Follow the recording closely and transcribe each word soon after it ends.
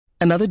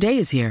Another day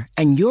is here,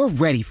 and you're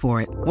ready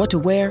for it. What to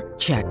wear?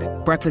 Check.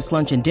 Breakfast,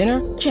 lunch, and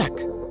dinner? Check.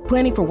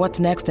 Planning for what's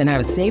next and how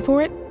to save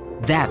for it?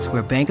 That's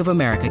where Bank of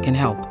America can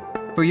help.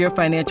 For your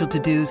financial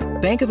to-dos,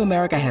 Bank of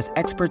America has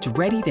experts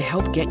ready to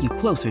help get you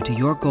closer to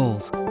your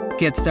goals.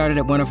 Get started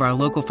at one of our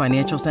local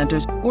financial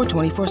centers or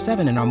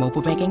 24/7 in our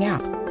mobile banking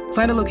app.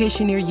 Find a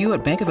location near you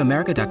at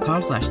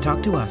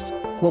bankofamerica.com/talktous.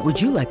 What would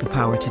you like the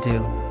power to do?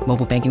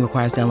 Mobile banking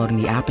requires downloading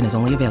the app and is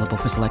only available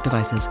for select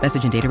devices.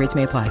 Message and data rates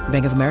may apply.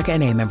 Bank of America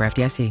NA, member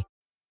FDIC.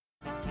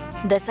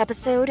 This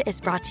episode is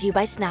brought to you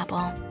by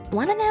Snapple.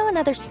 Want to know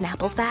another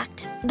Snapple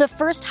fact? The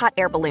first hot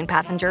air balloon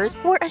passengers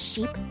were a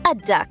sheep, a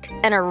duck,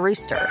 and a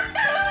rooster.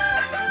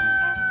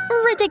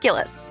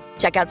 Ridiculous.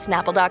 Check out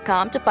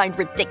Snapple.com to find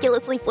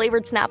ridiculously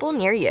flavored Snapple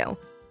near you.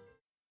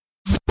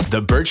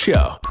 The Burt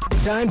Show.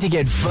 Time to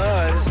get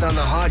buzzed on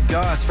the hot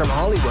goss from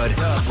Hollywood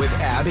with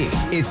Abby.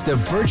 It's the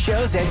Burt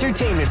Show's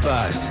Entertainment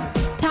Buzz.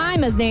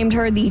 Time has named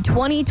her the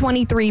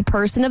 2023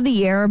 Person of the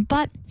Year,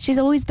 but she's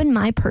always been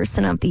my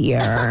Person of the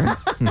Year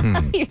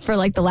for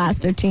like the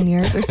last 15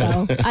 years or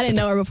so. I didn't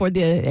know her before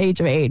the age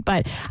of 8,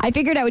 but I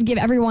figured I would give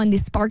everyone the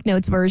Spark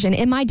Notes version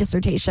in my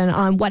dissertation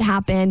on what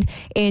happened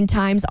in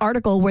Time's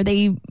article where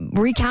they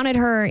recounted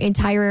her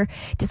entire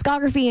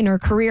discography and her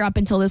career up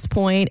until this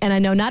point. And I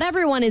know not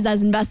everyone is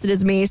as invested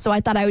as me, so I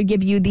thought I would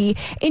give you the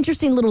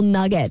interesting little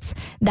nuggets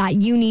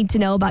that you need to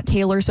know about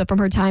Taylor Swift from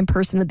her Time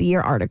Person of the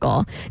Year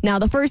article. Now,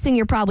 the first thing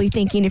you're probably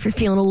thinking, if you're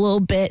feeling a little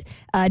bit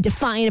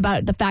defiant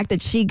about the fact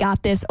that she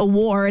got this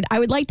award, I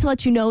would like to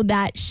let you know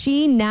that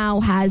she now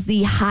has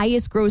the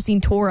highest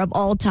grossing tour of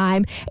all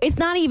time. It's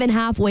not even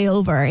halfway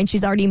over, and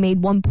she's already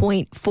made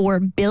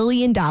 $1.4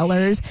 billion.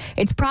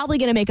 It's probably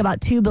going to make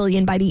about $2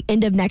 billion by the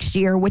end of next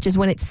year, which is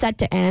when it's set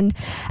to end.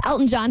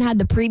 Elton John had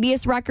the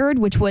previous record,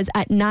 which was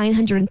at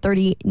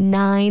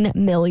 $939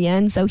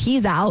 million, so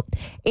he's out.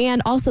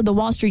 And also, the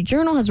Wall Street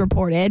Journal has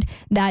reported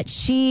that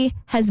she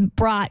has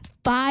brought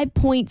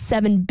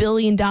 $5.7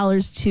 billion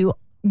to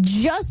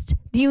just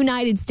the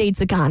United States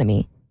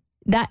economy.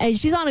 That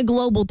she's on a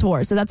global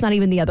tour, so that's not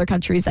even the other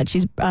countries that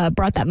she's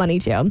brought that money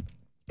to.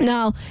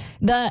 Now,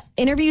 the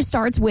interview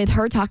starts with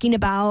her talking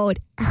about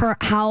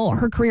how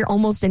her career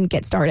almost didn't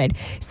get started.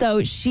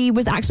 So she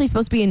was actually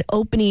supposed to be an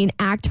opening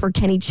act for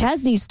Kenny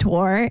Chesney's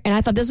tour. And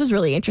I thought this was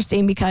really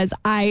interesting because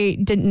I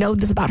didn't know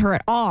this about her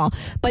at all.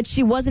 But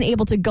she wasn't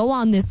able to go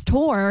on this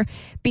tour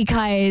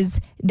because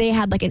they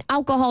had like an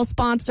alcohol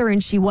sponsor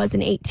and she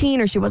wasn't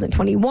 18 or she wasn't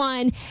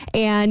 21.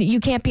 And you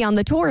can't be on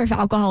the tour if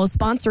alcohol is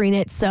sponsoring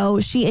it. So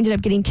she ended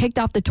up getting kicked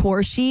off the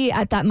tour. She,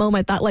 at that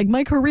moment, thought like,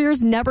 my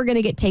career's never going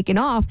to get taken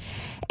off.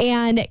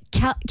 And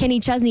Kenny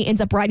Chesney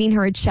ends up writing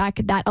her a check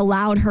that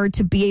allowed her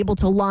to be able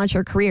to launch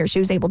her career. She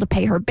was able to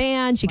pay her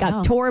band. She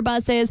got tour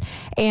buses.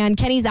 And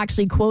Kenny's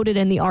actually quoted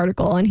in the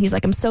article. And he's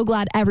like, I'm so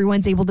glad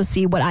everyone's able to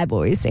see what I've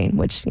always seen,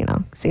 which, you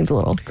know, seems a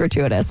little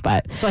gratuitous.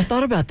 But so I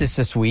thought about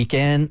this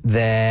weekend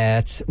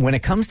that when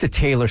it comes to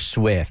Taylor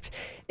Swift,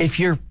 if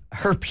you're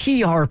her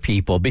PR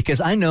people, because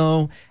I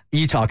know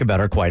you talk about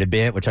her quite a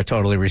bit, which I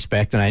totally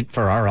respect. And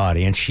for our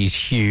audience, she's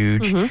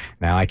huge. Mm-hmm.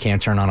 Now, I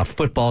can't turn on a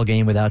football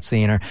game without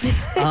seeing her.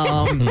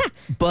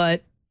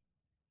 But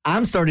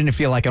I'm starting to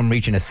feel like I'm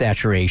reaching a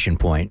saturation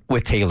point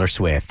with Taylor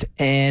Swift.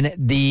 And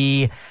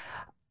the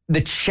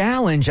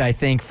challenge, I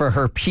think, for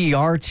her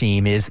PR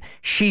team is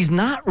she's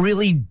not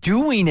really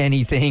doing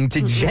anything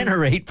to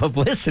generate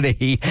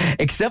publicity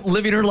except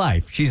living her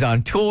life. She's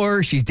on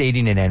tour. She's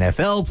dating an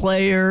NFL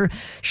player.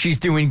 She's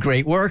doing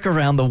great work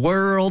around the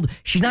world.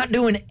 She's not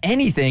doing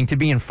anything to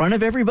be in front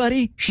of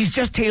everybody. She's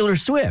just Taylor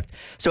Swift.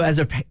 So as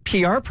a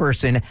PR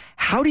person,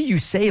 how do you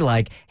say,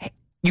 like,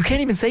 you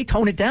can't even say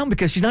tone it down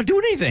because she's not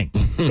doing anything.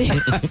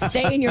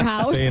 Stay in your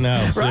house. Stay in the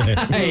house. Right.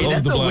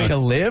 That's the way to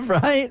live,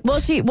 right? Well,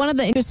 one of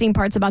the interesting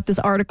parts about this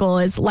article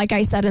is, like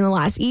I said in the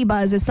last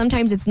E-Buzz, is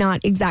sometimes it's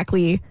not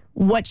exactly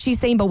what she's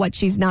saying, but what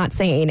she's not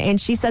saying. And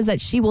she says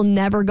that she will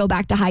never go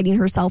back to hiding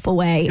herself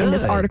away in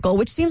this article,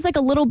 which seems like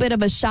a little bit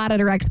of a shot at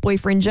her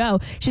ex-boyfriend, Joe.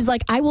 She's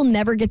like, I will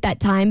never get that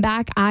time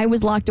back. I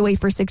was locked away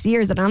for 6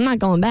 years and I'm not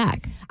going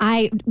back.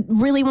 I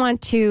really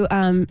want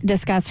to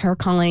discuss her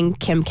calling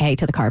Kim K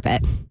to the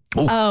carpet.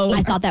 Oh,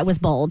 I thought that was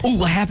bold. Oh,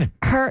 what happened?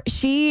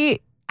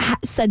 She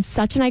said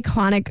such an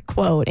iconic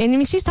quote. And I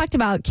mean, she's talked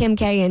about Kim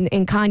K and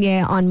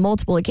Kanye on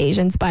multiple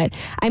occasions, but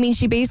I mean,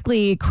 she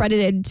basically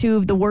credited two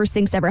of the worst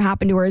things to ever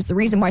happen to her as the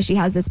reason why she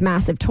has this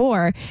massive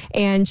tour.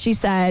 And she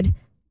said,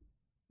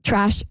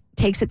 trash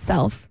takes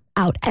itself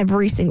out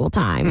every single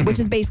time, which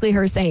is basically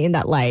her saying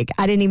that, like,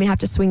 I didn't even have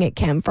to swing at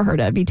Kim for her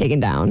to be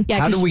taken down. Yeah,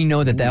 how do we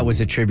know that was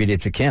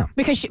attributed to Kim?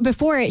 Because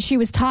before she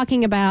was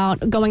talking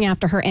about going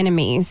after her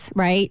enemies,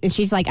 right? And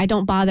she's like, I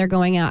don't bother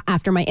going out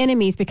after my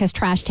enemies because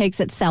trash takes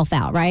itself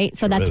out, right?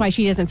 So that's why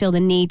she doesn't feel the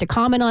need to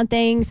comment on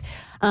things.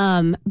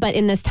 But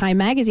in this Time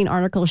magazine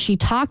article, she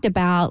talked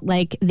about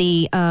like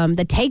the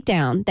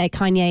takedown that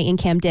Kanye and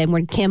Kim did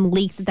when Kim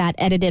leaked that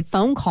edited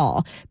phone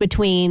call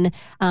between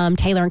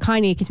Taylor and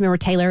Kanye. Because remember,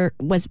 Taylor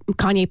was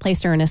Kanye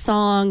placed her in a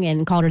song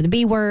and called her the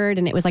B word,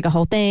 and it was like a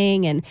whole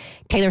thing. And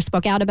Taylor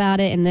spoke out about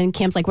it, and then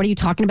Kim's like, "What are you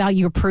talking about?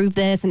 You approved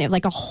this," and it was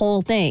like a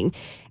whole thing.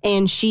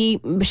 And she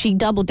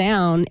doubled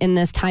down in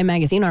this Time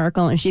magazine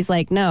article, and she's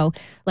like, "No,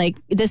 like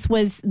this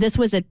was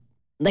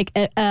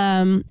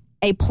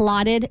a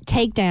plotted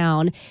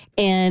takedown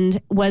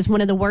and was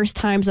one of the worst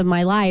times of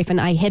my life. And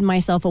I hid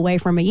myself away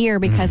from a year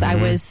because I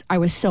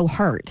was so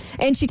hurt."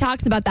 And she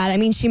talks about that. I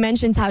mean, she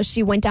mentions how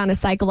she went down a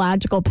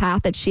psychological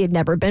path that she had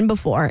never been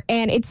before.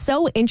 And it's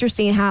so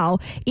interesting how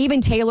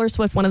even Taylor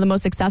Swift, one of the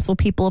most successful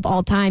people of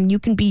all time, you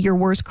can be your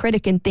worst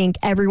critic and think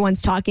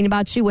everyone's talking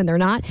about you when they're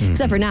not.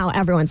 Except for now,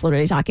 everyone's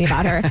literally talking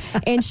about her.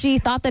 And she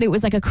thought that it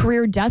was like a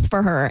career death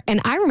for her.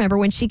 And I remember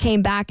when she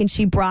came back and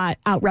she brought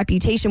out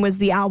Reputation, was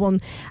the album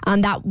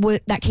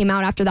that came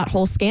out after that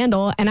whole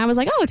scandal. And I was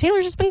like, oh,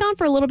 Taylor's just been gone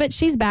for a little bit.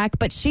 She's back.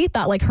 But she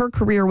thought like her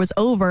career was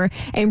over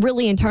and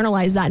really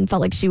internalized that and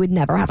felt like she would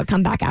never have a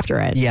comeback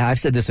after it. Yeah, I've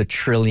said this a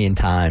trillion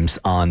times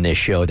on this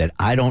show that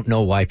I don't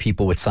know why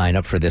people would sign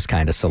up for this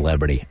kind of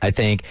celebrity. I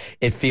think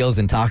it feels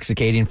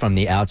intoxicating from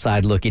the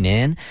outside looking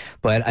in.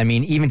 But I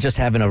mean, even just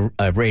having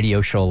a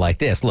radio show like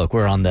this, look,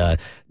 we're on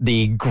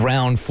the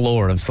ground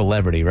floor of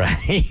celebrity,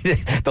 right?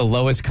 The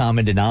lowest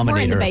common denominator.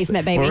 We're in the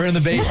basement, baby. We're in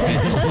the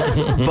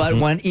basement. But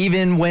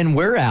when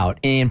we're out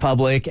in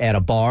public at a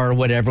bar or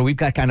whatever, we've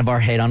got kind of our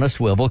head on a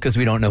swivel because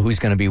we don't know who's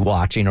going to be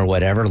watching or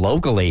whatever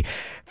locally.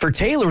 For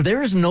Taylor,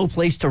 there is no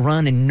place to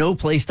run and no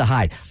place to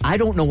hide. I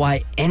don't know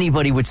why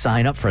anybody would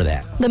sign up for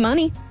that. The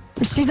money.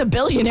 She's a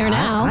billionaire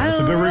now. That's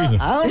a good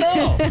reason. I don't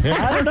know.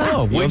 I don't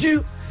know. Would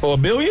you? For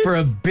 $1 billion? For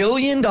 $1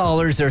 billion,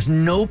 there's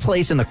no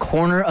place in the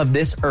corner of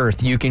this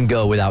earth you can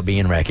go without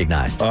being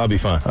recognized. I'll be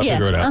fine. I'll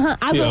figure it out.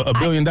 $1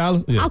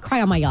 billion? Yeah. I'll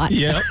cry on my yacht.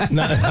 Yeah,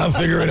 I'll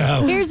figure it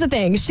out. Here's the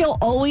thing. She'll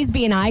always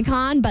be an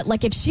icon, but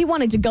like if she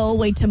wanted to go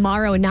away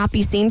tomorrow and not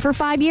be seen for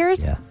 5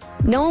 years,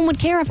 no one would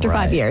care after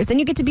 5 years. And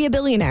you get to be a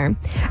billionaire.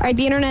 All right,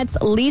 the internet's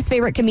least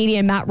favorite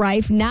comedian, Matt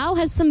Rife, now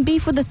has some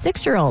beef with a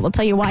 6-year-old. I'll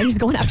tell you why he's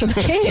going after the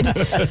kid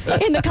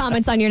in the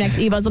comments on your next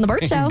Evo's on The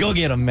Burt Show. Go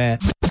get him,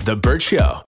 Matt. The Burt Show.